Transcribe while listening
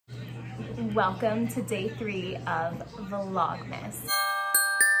Welcome to day 3 of vlogmas.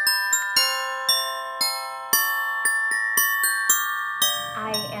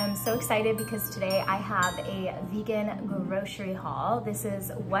 I am so excited because today I have a vegan grocery haul. This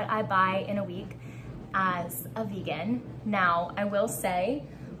is what I buy in a week as a vegan. Now, I will say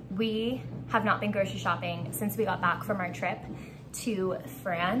we have not been grocery shopping since we got back from our trip to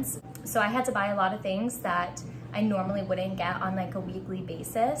France. So I had to buy a lot of things that I normally wouldn't get on like a weekly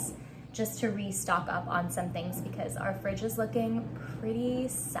basis, just to restock up on some things because our fridge is looking pretty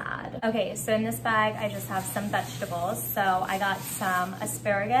sad. Okay, so in this bag, I just have some vegetables. So I got some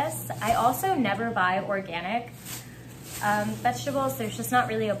asparagus. I also never buy organic vegetables. There's just not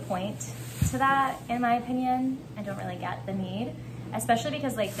really a point to that, in my opinion. I don't really get the need, especially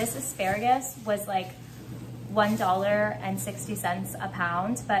because like this asparagus was like $1.60 a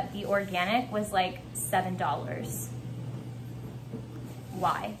pound, but the organic was like $7.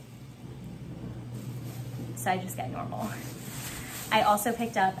 Why? So I just get normal. I also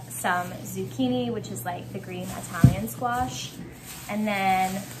picked up some zucchini, which is like the green Italian squash, and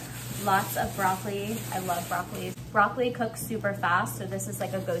then lots of broccoli. I love broccoli. Broccoli cooks super fast, so this is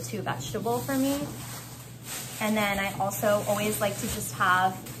like a go-to vegetable for me. And then I also always like to just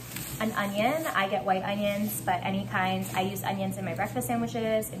have an onion. I get white onions, but any kinds. I use onions in my breakfast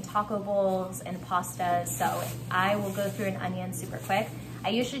sandwiches, in taco bowls, and pastas, so I will go through an onion super quick. I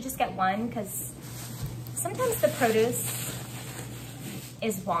usually just get one because sometimes the produce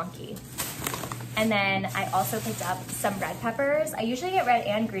is wonky. And then I also picked up some red peppers. I usually get red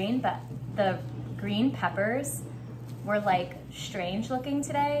and green, but the green peppers were like strange looking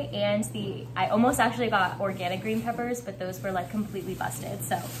today. And I almost actually got organic green peppers, but those were like completely busted.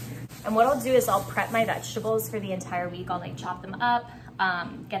 So, and what I'll do is I'll prep my vegetables for the entire week. I'll like chop them up,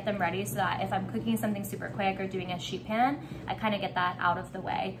 get them ready so that if I'm cooking something super quick or doing a sheet pan, I kind of get that out of the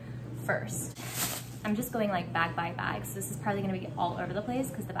way first. I'm just going like bag by bag, so this is probably gonna be all over the place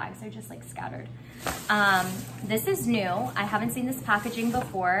because the bags are just like scattered. This is new. I haven't seen this packaging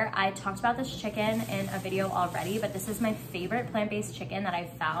before. I talked about this chicken in a video already, but this is my favorite plant-based chicken that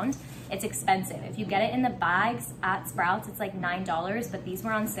I've found. It's expensive. If you get it in the bags at Sprouts, it's like $9, but these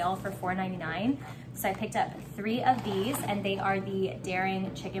were on sale for $4.99. So I picked up 3 of these, and they are the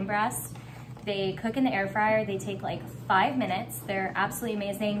Daring chicken breast. They cook in the air fryer. They take like 5 minutes. They're absolutely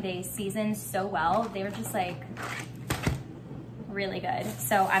amazing. They season so well. They were just like really good.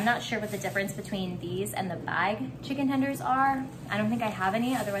 So I'm not sure what the difference between these and the bag chicken tenders are. I don't think I have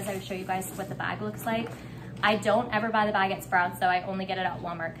any. Otherwise I would show you guys what the bag looks like. I don't ever buy the bag at Sprouts though. I only get it at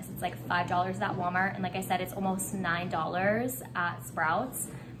Walmart because it's like $5 at Walmart. And like I said, it's almost $9 at Sprouts.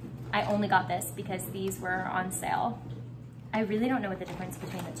 I only got this because these were on sale. I really don't know what the difference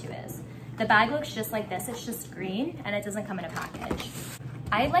between the two is. The bag looks just like this, it's just green and it doesn't come in a package.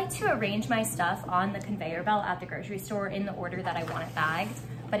 I like to arrange my stuff on the conveyor belt at the grocery store in the order that I want it bagged,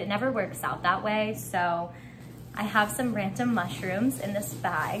 but it never works out that way. So I have some random mushrooms in this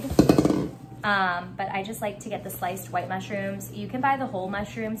bag, but I just like to get the sliced white mushrooms. You can buy the whole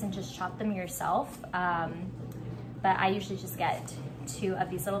mushrooms and just chop them yourself, but I usually just get 2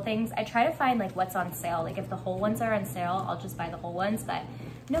 of these little things. I try to find like what's on sale. Like if the whole ones are on sale, I'll just buy the whole ones, but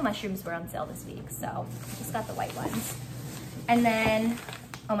no mushrooms were on sale this week, so I just got the white ones. And then,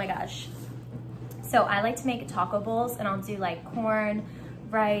 oh my gosh. So I like to make taco bowls, and I'll do like corn,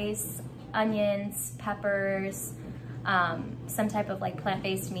 rice, onions, peppers, some type of like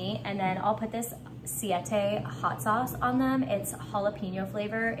plant-based meat, and then I'll put this Siete hot sauce on them. It's jalapeno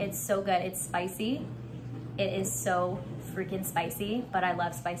flavor. It's so good. It's spicy. It is so freaking spicy, but I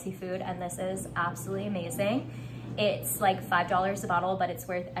love spicy food, and this is absolutely amazing. It's like $5 a bottle, but it's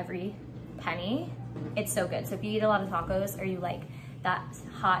worth every penny. It's so good. So if you eat a lot of tacos or you like that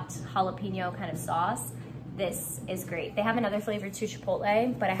hot jalapeno kind of sauce, this is great. They have another flavor too,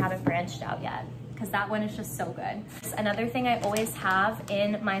 Chipotle, but I haven't branched out yet because that one is just so good. Another thing I always have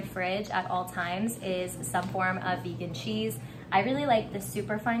in my fridge at all times is some form of vegan cheese. I really like the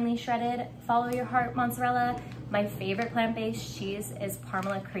super finely shredded Follow Your Heart mozzarella. My favorite plant-based cheese is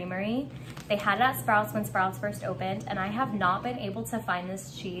Parma Creamery. They had it at Sprouts when Sprouts first opened, and I have not been able to find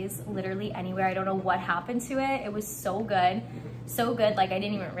this cheese literally anywhere. I don't know what happened to it. It was so good, like I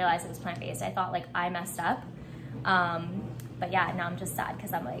didn't even realize it was plant-based. I thought like I messed up. But yeah, now I'm just sad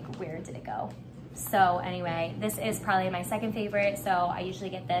because I'm like, where did it go? So anyway, this is probably my second favorite. So I usually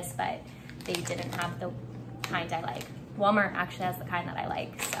get this, but they didn't have the kind I like. Walmart actually has the kind that I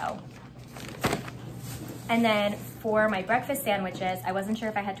like, so. And then for my breakfast sandwiches, I wasn't sure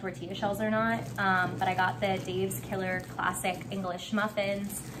if I had tortilla shells or not, but I got the Dave's Killer Classic English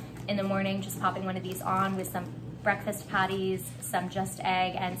muffins in the morning, just popping one of these on with some breakfast patties, some just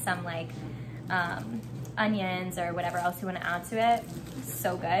egg, and some like onions or whatever else you want to add to it.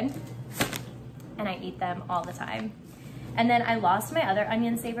 So good. And I eat them all the time. And then I lost my other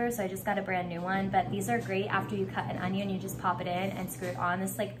onion saver, so I just got a brand new one, but these are great after you cut an onion, you just pop it in and screw it on.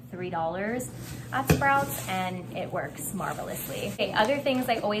 This is like $3 at Sprouts, and it works marvelously. Okay, other things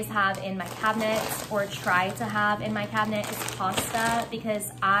I always have in my cabinet, or try to have in my cabinet, is pasta,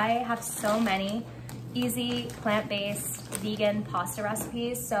 because I have so many easy, plant-based, vegan pasta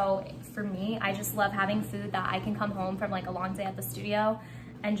recipes. So for me, I just love having food that I can come home from like a long day at the studio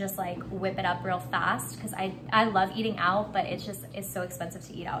and just like whip it up real fast, because I love eating out, but it's so expensive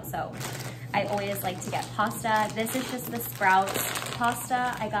to eat out. So I always like to get pasta. This is just the Sprouts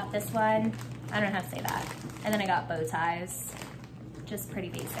pasta. I got this one. I don't know how to say that. And then I got bow ties, just pretty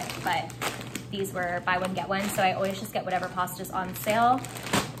basic, but these were buy one, get one. So I always just get whatever pasta's on sale.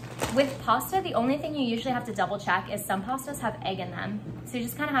 With pasta, the only thing you usually have to double check is some pastas have egg in them. So you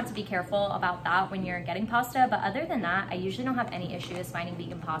just kind of have to be careful about that when you're getting pasta. But other than that, I usually don't have any issues finding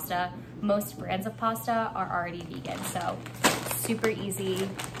vegan pasta. Most brands of pasta are already vegan. So super easy,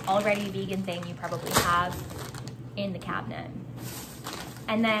 already vegan thing you probably have in the cabinet.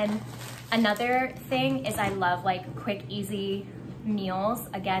 And then another thing is I love like quick, easy meals.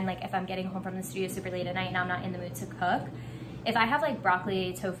 Again, like if I'm getting home from the studio super late at night and I'm not in the mood to cook, if I have like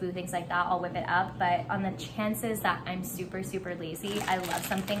broccoli, tofu, things like that, I'll whip it up. But on the chances that I'm super, super lazy, I love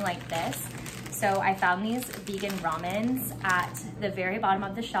something like this. So I found these vegan ramens at the very bottom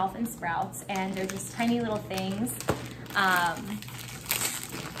of the shelf in Sprouts, and they're just tiny little things.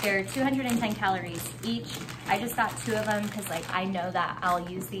 They're 210 calories each. I just got 2 of them because like I know that I'll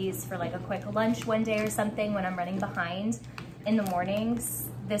use these for like a quick lunch one day or something when I'm running behind in the mornings.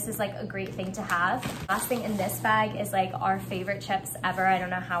 This is like a great thing to have. Last thing in this bag is like our favorite chips ever. I don't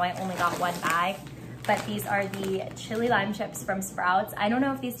know how I only got 1 bag, but these are the chili lime chips from Sprouts. I don't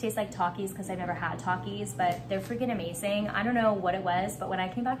know if these taste like Takis because I've never had Takis, but they're freaking amazing. I don't know what it was, but when I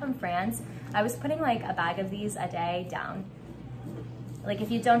came back from France, I was putting like a bag of these a day down. Like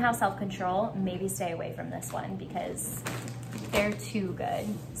if you don't have self-control, maybe stay away from this one because they're too good.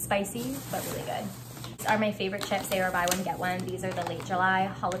 Spicy, but really good. These are my favorite chips. They were buy one, get one. These are the late July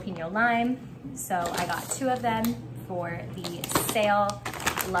jalapeno lime. So I got 2 of them for the sale.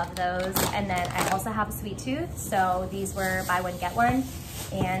 Love those. And then I also have a sweet tooth. So these were buy one, get one.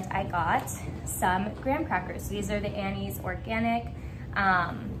 And I got some graham crackers. These are the Annie's organic.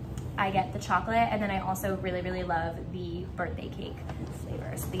 I get the chocolate, and then I also really, really love the birthday cake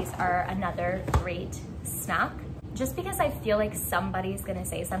flavors. These are another great snack. Just because I feel like somebody's gonna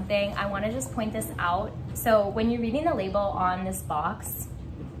say something, I wanna just point this out. So when you're reading the label on this box,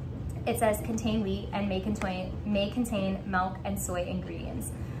 it says contain wheat and may contain milk and soy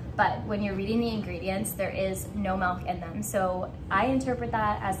ingredients. But when you're reading the ingredients, there is no milk in them. So I interpret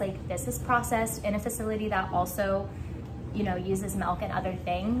that as like, this is processed in a facility that also, you know, uses milk and other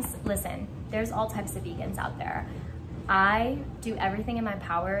things. Listen, there's all types of vegans out there. I do everything in my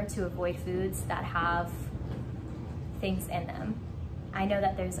power to avoid foods that have things in them. I know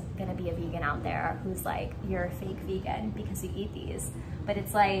that there's gonna be a vegan out there who's like, you're a fake vegan because you eat these. But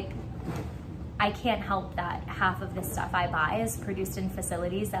it's like, I can't help that half of the stuff I buy is produced in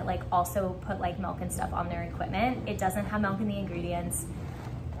facilities that like also put like milk and stuff on their equipment. It doesn't have milk in the ingredients.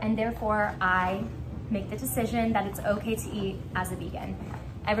 And therefore I make the decision that it's okay to eat as a vegan.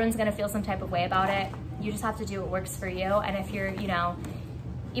 Everyone's gonna feel some type of way about it. You just have to do what works for you. And if you're, you know,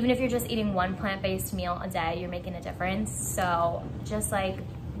 even if you're just eating 1 plant-based meal a day, you're making a difference. So just like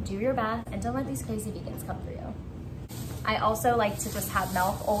do your best and don't let these crazy vegans come for you. I also like to just have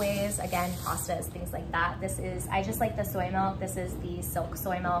milk always. Again, pastas, things like that. I just like the soy milk. This is the silk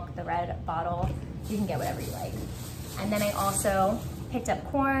soy milk, the red bottle. You can get whatever you like. And then I also picked up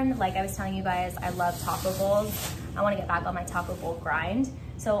corn. Like I was telling you guys, I love taco bowls. I wanna get back on my taco bowl grind.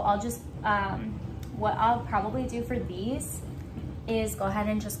 So I'll just, what I'll probably do for these is go ahead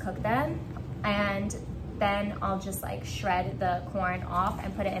and just cook them, and then I'll just like shred the corn off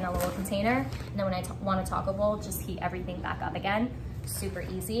and put it in a little container. And then when I want a taco bowl, just heat everything back up again. Super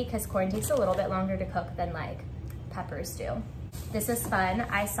easy because corn takes a little bit longer to cook than like peppers do. This is fun.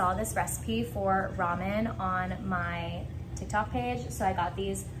 I saw this recipe for ramen on my TikTok page. So I got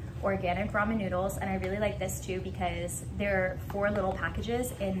these organic ramen noodles, and I really like this too because there are 4 little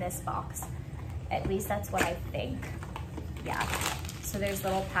packages in this box. At least that's what I think. Yeah, so there's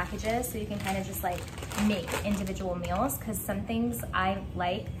little packages so you can kind of just like make individual meals, because some things I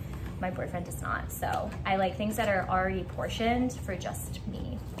like, my boyfriend does not. So I like things that are already portioned for just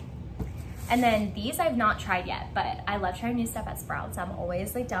me. And then these I've not tried yet, but I love trying new stuff at Sprouts. I'm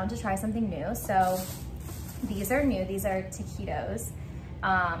always like down to try something new. So These are new, these are taquitos.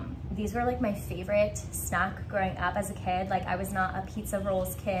 These were like my favorite snack growing up as a kid. Like I was not a pizza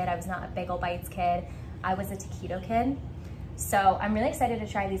rolls kid, I was not a bagel bites kid, I was a taquito kid. So I'm really excited to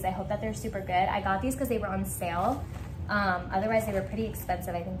try these. I hope that they're super good. I got these because they were on sale. Otherwise they were pretty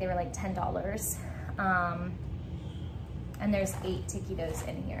expensive. I think they were like $10. And there's 8 taquitos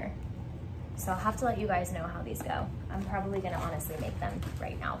in here. So I'll have to let you guys know how these go. I'm probably gonna honestly make them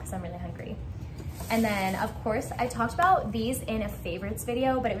right now because I'm really hungry. And then of course I talked about these in a favorites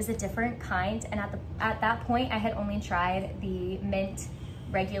video, but it was a different kind. And at that point I had only tried the mint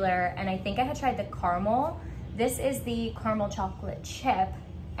regular, and I think I had tried the caramel. This is the caramel chocolate chip,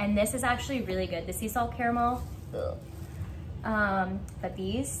 and this is actually really good. The sea salt caramel, but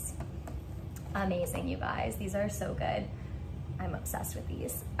these, amazing, you guys. These are so good. I'm obsessed with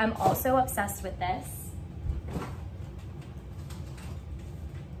these. I'm also obsessed with this.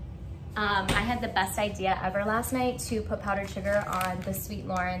 I had the best idea ever last night to put powdered sugar on the Sweet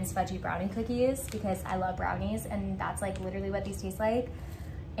Lawrence fudgy brownie cookies because I love brownies, and that's like literally what these taste like.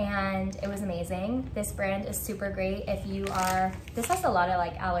 And it was amazing. This brand is super great if you are, this has a lot of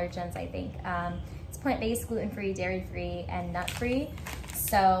like allergens, I think. It's plant-based, gluten-free, dairy-free, and nut-free.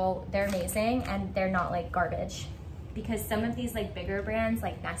 So they're amazing, and they're not like garbage. Because some of these like bigger brands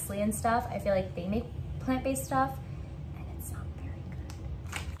like Nestle and stuff, I feel like they make plant-based stuff and it's not very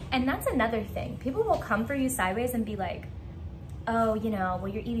good. And that's another thing. People will come for you sideways and be like, oh, you know, well,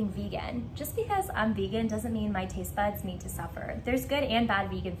 you're eating vegan. Just because I'm vegan doesn't mean my taste buds need to suffer. There's good and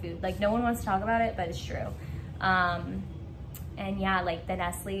bad vegan food. Like no one wants to talk about it, but it's true. And yeah, like the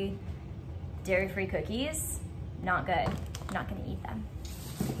Nestle dairy-free cookies, not good. Not gonna eat them.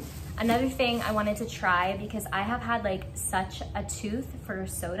 Another thing I wanted to try, because I have had like such a tooth for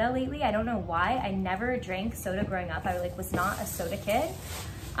soda lately. I don't know why. I never drank soda growing up. I like was not a soda kid.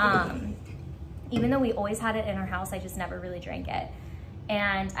 Even though we always had it in our house, I just never really drank it.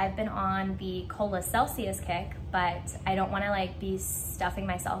 And I've been on the Cola Celsius kick, but I don't wanna like be stuffing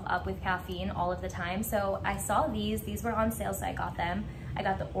myself up with caffeine all of the time. So I saw these were on sale, so I got them. I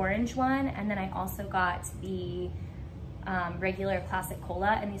got the orange one, and then I also got the regular classic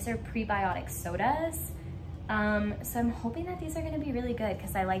cola, and these are prebiotic sodas. So I'm hoping that these are gonna be really good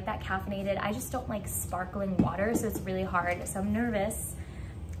because I like that caffeinated. I just don't like sparkling water, so it's really hard. So I'm nervous.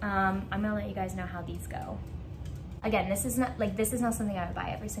 I'm gonna let you guys know how these go. Again, this is not something I would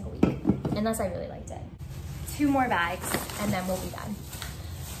buy every single week, unless I really liked it. 2 more bags, and then we'll be done.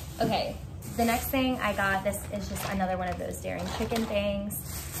 Okay, the next thing I got, this is just another one of those daring chicken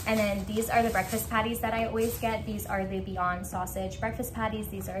things. And then these are the breakfast patties that I always get. These are the Beyond Sausage breakfast patties.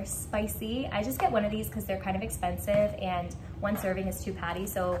 These are spicy. I just get one of these because they're kind of expensive, and 1 serving is 2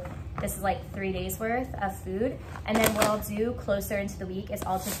 patties. So this is like 3 days worth of food. And then what I'll do closer into the week is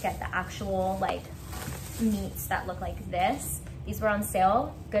I'll just get the actual like meats that look like this. These were on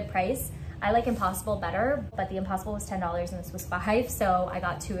sale, good price. I like Impossible better, but the Impossible was $10 and this was $5, so I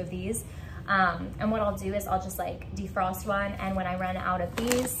got 2 of these. And what I'll do is I'll just like defrost one, and when I run out of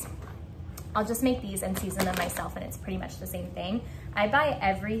these, I'll just make these and season them myself, and it's pretty much the same thing. I buy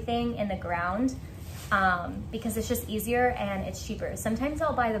everything in the ground because it's just easier and it's cheaper. Sometimes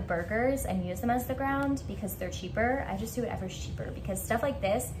I'll buy the burgers and use them as the ground because they're cheaper. I just do whatever's cheaper because stuff like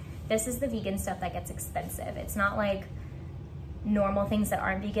this is the vegan stuff that gets expensive. It's not like normal things that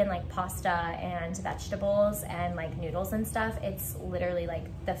aren't vegan, like pasta and vegetables and like noodles and stuff. It's literally like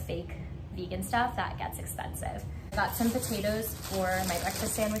the fake vegan stuff that gets expensive. I got some potatoes for my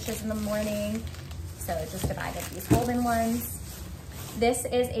breakfast sandwiches in the morning. So just a bag of these golden ones. This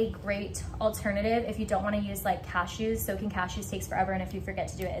is a great alternative if you don't want to use like cashews. Soaking cashews takes forever, and if you forget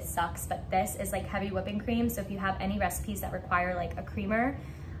to do it, it sucks. But this is like heavy whipping cream. So if you have any recipes that require like a creamer,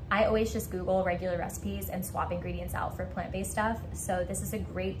 I always just Google regular recipes and swap ingredients out for plant-based stuff. So this is a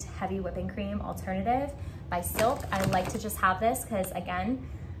great heavy whipping cream alternative by Silk. I like to just have this because, again,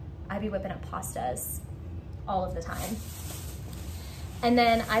 I be whipping up pastas all of the time. And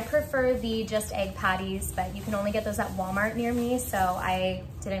then I prefer the just egg patties, but you can only get those at Walmart near me, so I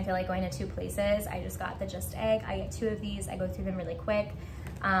didn't feel like going to 2 places. I just got the just egg. I get 2 of these. I go through them really quick.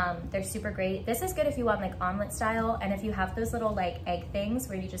 They're super great. This is good if you want like omelet style, and if you have those little like egg things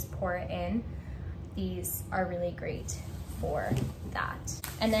where you just pour it in, these are really great for that.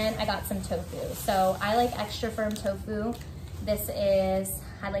 And then I got some tofu. So I like extra firm tofu. This is,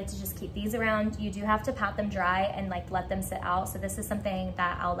 I like to just keep these around. You do have to pat them dry and like let them sit out. So this is something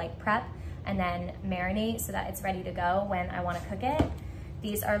that I'll like prep and then marinate so that it's ready to go when I want to cook it.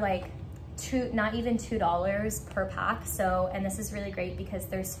 These are like not even $2 per pack. So, and this is really great because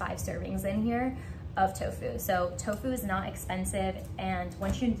there's 5 servings in here of tofu. So tofu is not expensive, and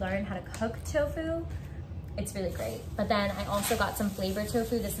once you learn how to cook tofu, It's really great. But then I also got some flavored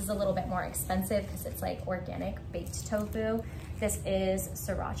tofu. This is a little bit more expensive because it's like organic baked tofu. This is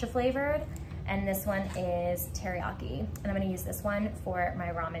sriracha flavored, and this one is teriyaki. And I'm gonna use this one for my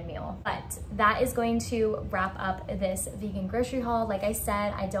ramen meal. But that is going to wrap up this vegan grocery haul. Like I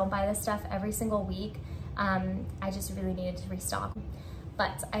said, I don't buy this stuff every single week. I just really needed to restock.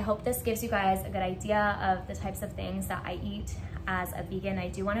 But I hope this gives you guys a good idea of the types of things that I eat as a vegan. I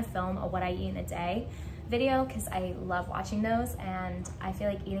do want to film a what I eat in a day video because I love watching those, and I feel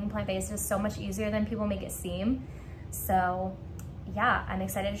like eating plant-based is so much easier than people make it seem. So yeah, I'm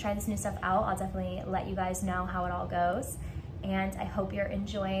excited to try this new stuff out. I'll definitely let you guys know how it all goes, and I hope you're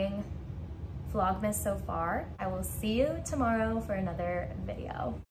enjoying Vlogmas so far. I will see you tomorrow for another video.